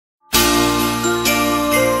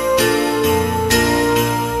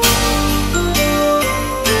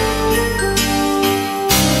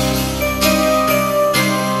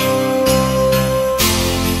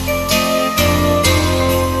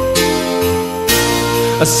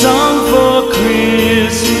A song for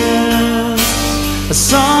Christmas, a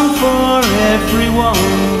song for everyone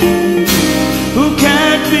who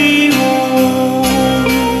can't be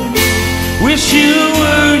home. Wish you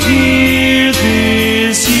were here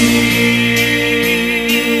this year.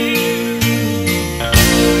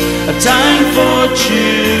 A time for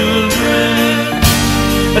children,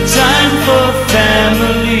 a time for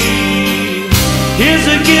family. Here's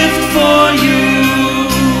a gift for you,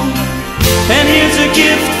 and here's a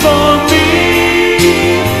gift for me.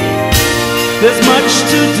 There's much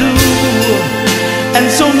to do, and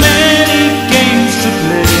so many games to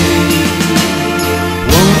play.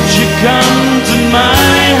 Won't you come to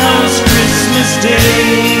my house Christmas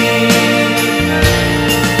Day?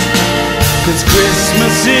 'Cause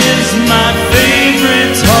Christmas is my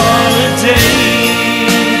favorite holiday.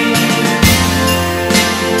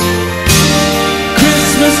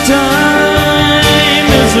 Christmas time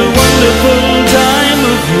is a wonderful time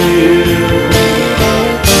of year.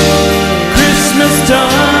 Christmas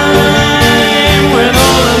time when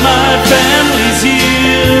all of my family's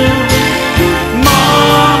here.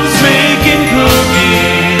 Mom's making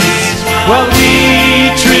cookies while we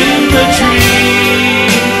trim the tree.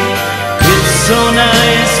 It's so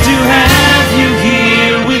nice to have you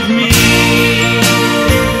here with me.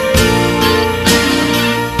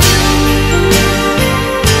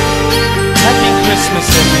 Happy Christmas,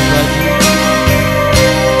 everybody.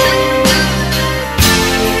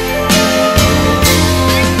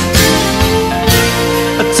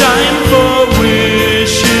 A time for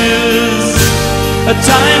wishes, a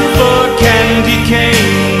time for candy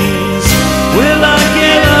canes. Will I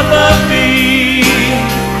get a puppy,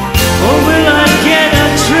 or will I get a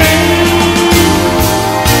train?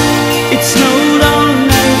 It snowed all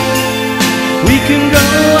night, we can go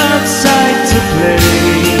outside to play.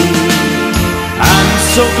 I'm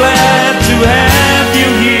so glad to have you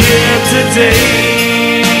here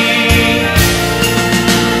today.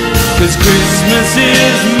 'Cause Christmas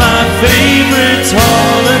is my favorite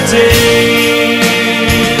holiday.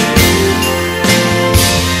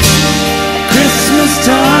 Christmas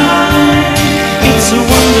time, it's a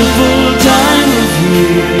wonderful time of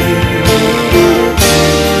year.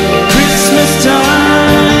 Christmas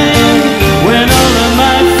time, when all of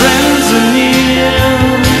my friends are near.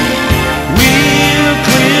 We'll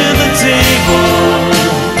clear the table,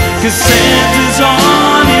 'cause Santa's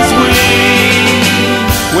on his way.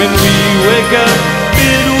 When we wake up,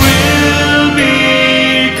 it will be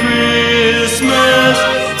Christmas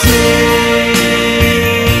Day.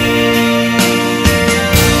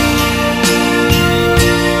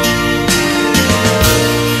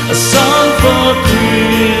 A song for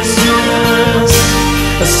Christmas,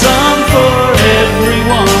 a song